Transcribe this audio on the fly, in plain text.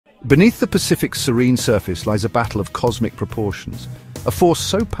Beneath the Pacific's serene surface lies a battle of cosmic proportions, a force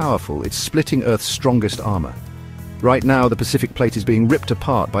so powerful it's splitting Earth's strongest armor. Right now, the Pacific plate is being ripped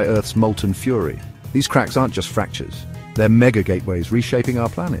apart by Earth's molten fury. These cracks aren't just fractures, they're mega gateways reshaping our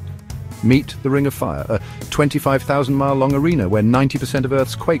planet. Meet the Ring of Fire, a 25,000-mile-long arena where 90% of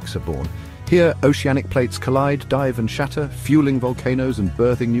Earth's quakes are born. Here, oceanic plates collide, dive and shatter, fueling volcanoes and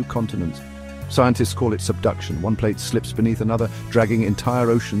birthing new continents. Scientists call it subduction. One plate slips beneath another, dragging entire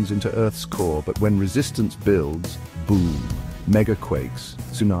oceans into Earth's core. But when resistance builds, boom, megaquakes,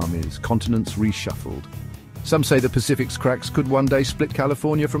 tsunamis, continents reshuffled. Some say the Pacific's cracks could one day split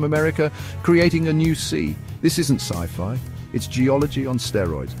California from America, creating a new sea. This isn't sci-fi, it's geology on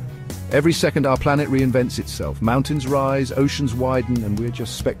steroids. Every second our planet reinvents itself. Mountains rise, oceans widen, and we're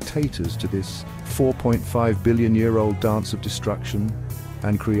just spectators to this 4.5 billion-year-old dance of destruction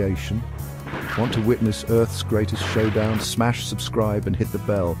and creation. Want to witness Earth's greatest showdown? Smash subscribe and hit the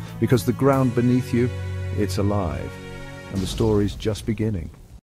bell, because the ground beneath you, it's alive, and the story's just beginning.